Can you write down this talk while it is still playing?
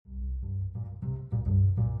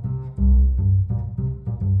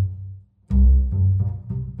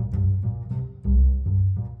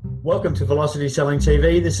Welcome to Velocity Selling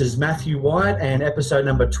TV. This is Matthew Whyatt and episode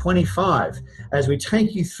number 25, as we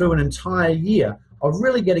take you through an entire year of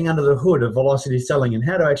really getting under the hood of velocity selling and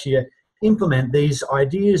how to actually implement these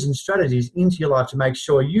ideas and strategies into your life to make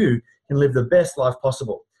sure you can live the best life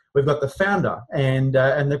possible. We've got the founder and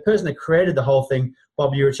the person that created the whole thing,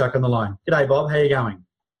 Bob Urichuck, on the line. G'day, Bob. How are you going?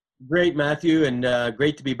 Great, Matthew, and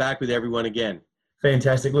great to be back with everyone again.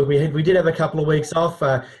 Fantastic. Look, we did have a couple of weeks off,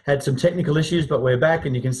 had some technical issues, but we're back,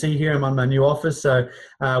 and you can see here I'm on my new office, so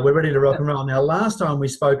we're ready to rock and roll. Now, last time we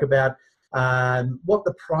spoke about what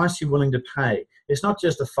the price you're willing to pay. It's not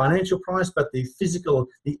just the financial price, but the physical,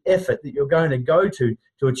 the effort that you're going to go to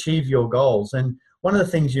achieve your goals. And one of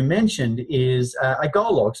the things you mentioned is a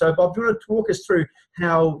goal log. So, Bob, do you want to walk us through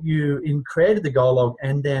how you created the goal log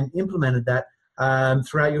and then implemented that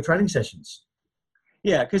throughout your training sessions?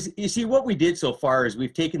 Yeah, because you see, what we did so far is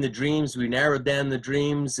we've taken the dreams, we narrowed down the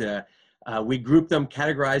dreams, we grouped them,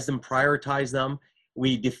 categorized them, prioritized them.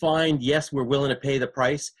 We defined, yes, we're willing to pay the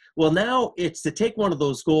price. Well, now it's to take one of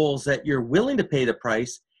those goals that you're willing to pay the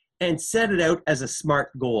price and set it out as a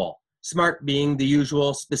SMART goal. SMART being the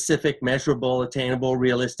usual: specific, measurable, attainable,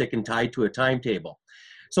 realistic, and tied to a timetable.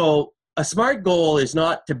 So a SMART goal is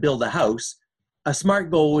not to build a house. A SMART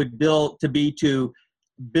goal would be to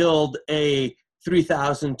build a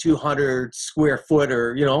 3,200 square foot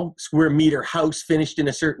or, square meter house finished in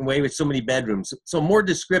a certain way with so many bedrooms. So more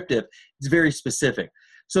descriptive, it's very specific.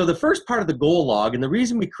 So the first part of the goal log, and the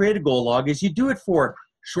reason we create a goal log, is you do it for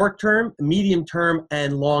short-term, medium-term,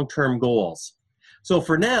 and long-term goals. So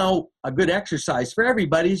for now, a good exercise for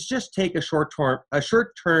everybody is just take a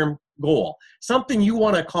short-term goal, something you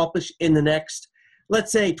want to accomplish in the next,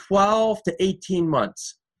 let's say, 12 to 18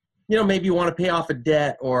 months. Maybe you want to pay off a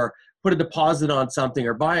debt or put a deposit on something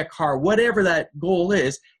or buy a car, whatever that goal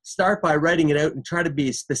is. Start by writing it out and try to be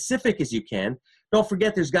as specific as you can. Don't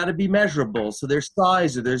forget, there's got to be measurable. So there's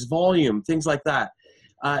size or there's volume, things like that.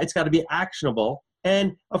 It's got to be actionable.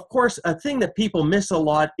 And of course, a thing that people miss a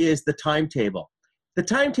lot is the timetable. The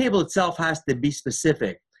timetable itself has to be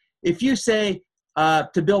specific. If you say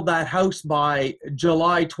to build that house by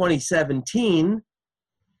July 2017,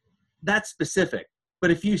 that's specific. But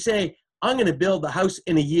if you say, I'm going to build the house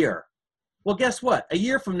in a year, well, guess what? A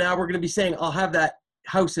year from now, we're going to be saying, I'll have that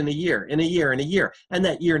house in a year, and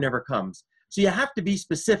that year never comes. So you have to be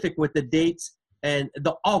specific with the dates and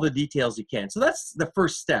all the details you can. So that's the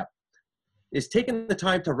first step, is taking the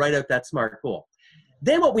time to write out that SMART goal.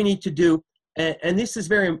 Then what we need to do, and this is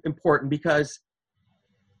very important, because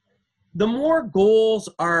the more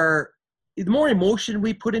emotion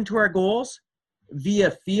we put into our goals via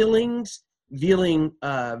feelings,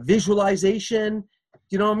 visualization,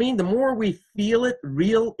 you know what I mean? The more we feel it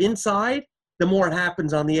real inside, the more it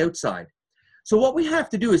happens on the outside. So what we have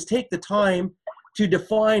to do is take the time to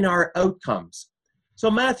define our outcomes.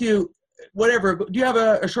 So Matthew, do you have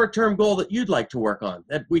a short-term goal that you'd like to work on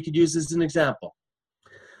that we could use as an example?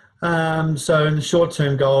 So in the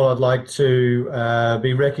short-term goal, I'd like to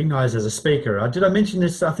be recognized as a speaker. Did I mention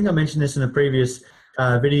this? I think I mentioned this in a previous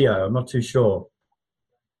video. I'm not too sure.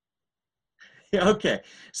 Yeah, okay.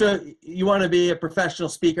 So you want to be a professional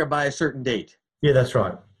speaker by a certain date? Yeah, that's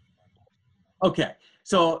right. Okay.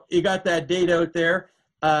 So you got that date out there.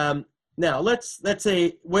 Now let's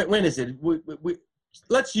say, when is it?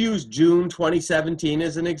 Let's use June 2017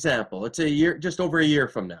 as an example. It's a year, just over a year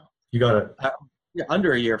from now. You got it. Yeah,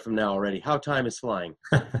 under a year from now already. How time is flying.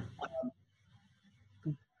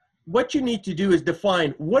 What you need to do is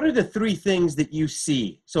define, what are the three things that you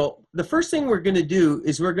see? So the first thing we're going to do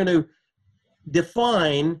is we're going to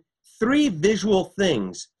define three visual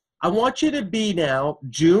things. I want you to be now,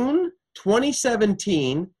 June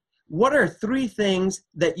 2017, what are three things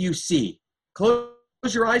that you see? Close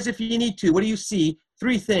your eyes if you need to. What do you see?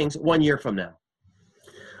 Three things 1 year from now.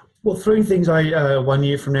 Well, three things 1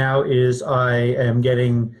 year from now is I am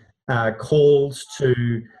getting calls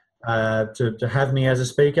to have me as a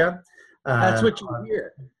speaker. That's what you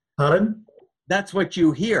hear. Pardon? That's what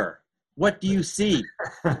you hear. What do you see?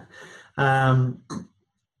 A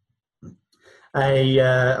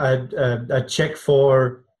check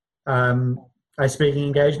for a speaking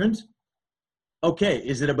engagement. Okay,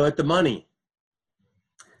 is it about the money?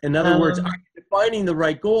 In other words, are you defining the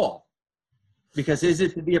right goal? Because is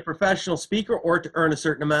it to be a professional speaker or to earn a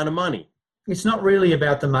certain amount of money? It's not really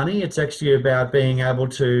about the money. It's actually about being able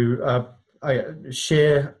to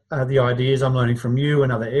share the ideas I'm learning from you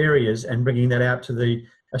and other areas and bringing that out to the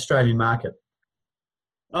Australian market.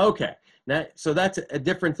 Okay. So that's a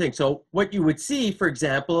different thing. So what you would see, for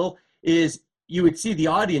example, is you would see the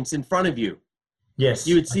audience in front of you. Yes.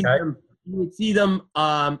 You would see them. You would see them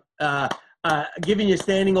giving you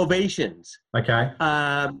standing ovations. Okay.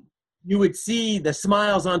 You would see the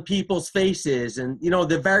smiles on people's faces and, you know,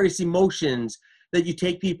 the various emotions that you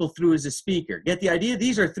take people through as a speaker. Get the idea?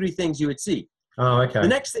 These are three things you would see. Oh, okay. The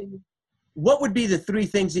next thing, what would be the three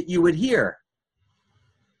things that you would hear?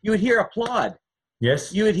 You would hear applaud.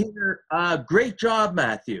 Yes. You would hear, great job,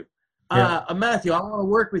 Matthew. Yeah. Matthew, I want to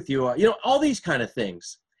work with you. You know, all these kind of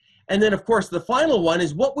things. And then, of course, the final one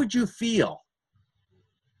is, what would you feel?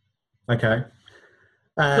 Okay.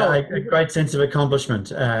 So, A great sense of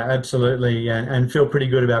accomplishment, absolutely, and feel pretty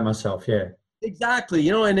good about myself, yeah. exactly,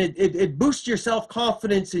 you know, and it boosts your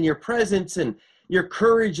self-confidence and your presence and your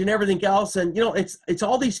courage and everything else. And, you know, it's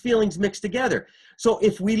all these feelings mixed together. So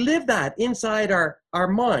if we live that inside our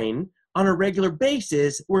mind on a regular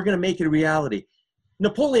basis, we're going to make it a reality.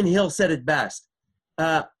 Napoleon Hill said it best.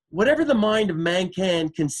 Whatever the mind of man can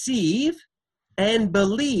conceive and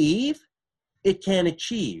believe, it can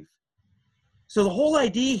achieve. So the whole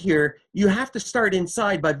idea here, you have to start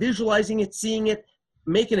inside by visualizing it, seeing it,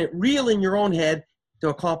 making it real in your own head to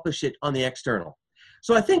accomplish it on the external.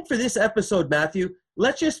 So I think for this episode, Matthew,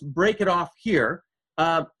 let's just break it off here.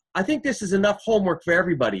 I think this is enough homework for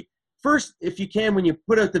everybody. First, if you can, when you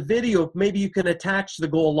put out the video, maybe you can attach the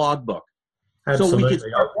goal logbook. Absolutely. So we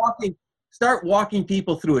can start walking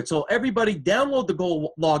people through it. So everybody download the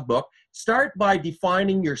goal logbook. Start by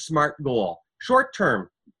defining your SMART goal. Short term,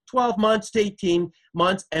 12 months to 18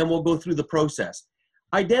 months, and we'll go through the process.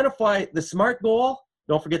 Identify the SMART goal.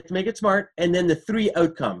 Don't forget to make it SMART. And then the three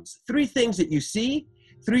outcomes. Three things that you see,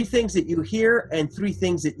 three things that you hear, and three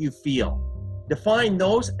things that you feel. Define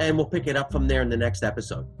those, and we'll pick it up from there in the next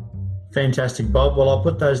episode. Fantastic, Bob. Well, I'll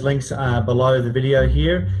put those links below the video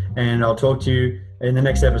here, and I'll talk to you in the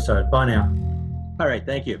next episode. Bye now. All right.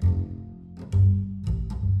 Thank you.